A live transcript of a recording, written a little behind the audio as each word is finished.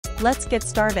Let's get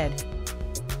started.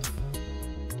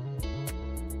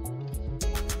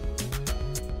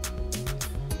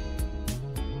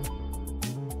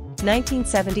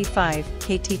 (1975)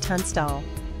 KT Tunstall.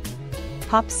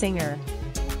 Pop singer.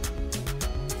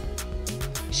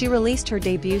 She released her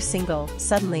debut single,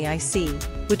 Suddenly I See,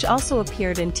 which also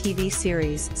appeared in TV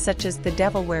series such as The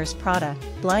Devil Wears Prada,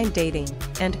 Blind Dating,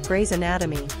 and Grey's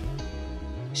Anatomy.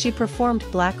 She performed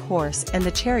Black Horse and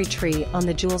The Cherry Tree on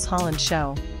The Jools Holland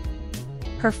Show.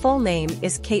 Her full name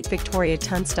is Kate Victoria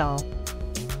Tunstall.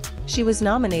 She was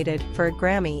nominated for a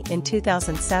Grammy in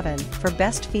 2007 for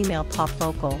Best Female Pop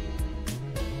Vocal.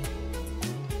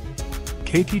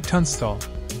 KT Tunstall,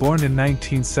 born in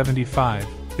 1975,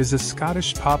 is a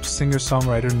Scottish pop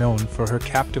singer-songwriter known for her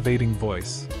captivating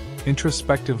voice,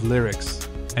 introspective lyrics,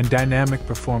 and dynamic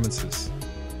performances.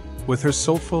 With her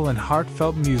soulful and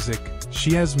heartfelt music,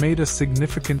 she has made a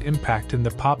significant impact in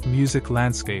the pop music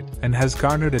landscape and has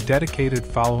garnered a dedicated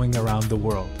following around the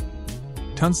world.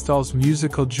 Tunstall's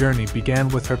musical journey began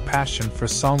with her passion for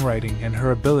songwriting and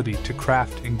her ability to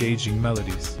craft engaging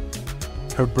melodies.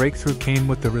 Her breakthrough came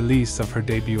with the release of her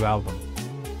debut album,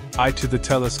 Eye to the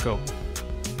Telescope,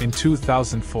 in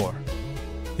 2004.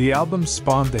 The album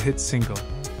spawned the hit single,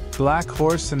 Black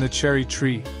Horse and the Cherry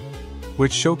Tree,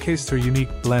 which showcased her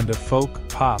unique blend of folk,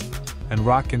 pop, and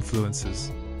rock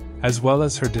influences, as well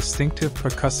as her distinctive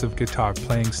percussive guitar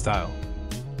playing style.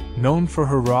 Known for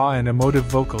her raw and emotive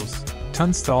vocals,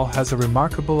 Tunstall has a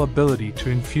remarkable ability to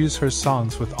infuse her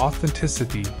songs with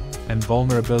authenticity and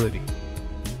vulnerability.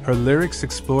 Her lyrics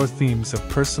explore themes of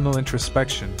personal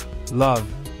introspection, love,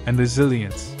 and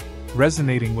resilience,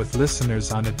 resonating with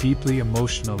listeners on a deeply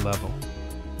emotional level.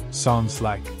 Songs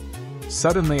like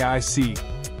Suddenly I See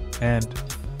and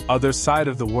Other Side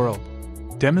of the World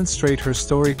demonstrate her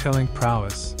storytelling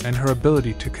prowess and her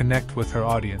ability to connect with her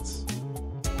audience.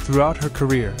 Throughout her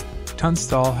career,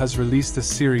 Tunstall has released a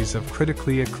series of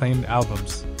critically acclaimed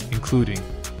albums, including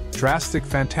Drastic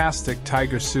Fantastic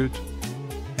Tiger Suit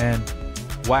and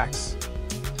Wax.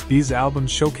 These albums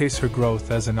showcase her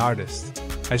growth as an artist,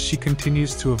 as she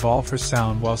continues to evolve her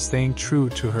sound while staying true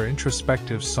to her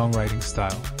introspective songwriting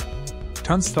style.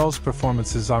 Tunstall's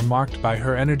performances are marked by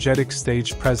her energetic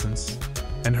stage presence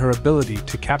and her ability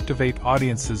to captivate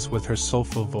audiences with her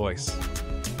soulful voice.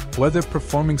 Whether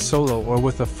performing solo or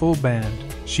with a full band,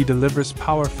 she delivers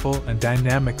powerful and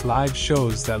dynamic live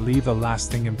shows that leave a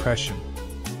lasting impression.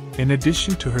 In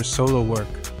addition to her solo work,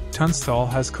 Tunstall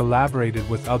has collaborated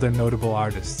with other notable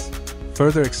artists,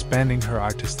 further expanding her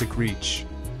artistic reach.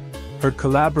 Her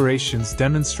collaborations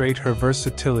demonstrate her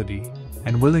versatility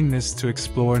and willingness to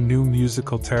explore new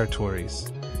musical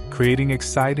territories, creating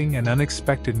exciting and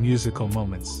unexpected musical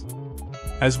moments.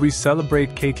 As we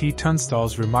celebrate KT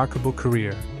Tunstall's remarkable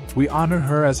career, we honor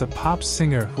her as a pop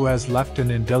singer who has left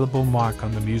an indelible mark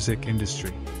on the music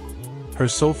industry. Her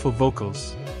soulful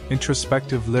vocals,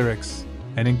 introspective lyrics,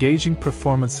 and engaging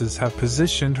performances have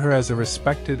positioned her as a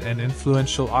respected and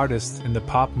influential artist in the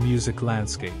pop music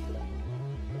landscape.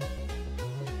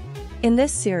 In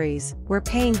this series, we're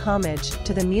paying homage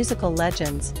to the musical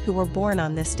legends who were born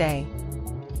on this day.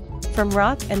 From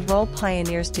rock and roll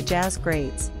pioneers to jazz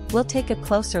greats, we'll take a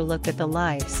closer look at the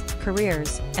lives,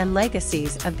 careers, and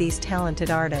legacies of these talented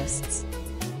artists.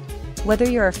 Whether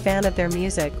you're a fan of their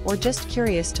music or just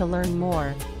curious to learn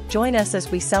more, join us as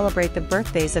we celebrate the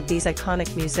birthdays of these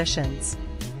iconic musicians.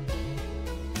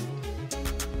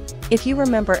 If you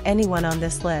remember anyone on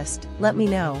this list, let me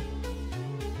know.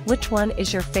 Which one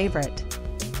is your favorite?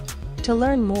 To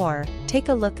learn more, take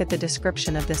a look at the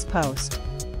description of this post.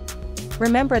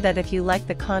 Remember that if you like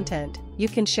the content, you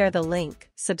can share the link,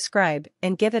 subscribe,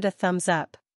 and give it a thumbs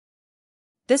up.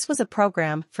 This was a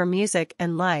program for Music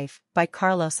and Life by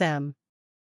Karlos M.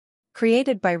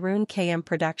 Created by Rune KM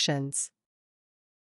Productions.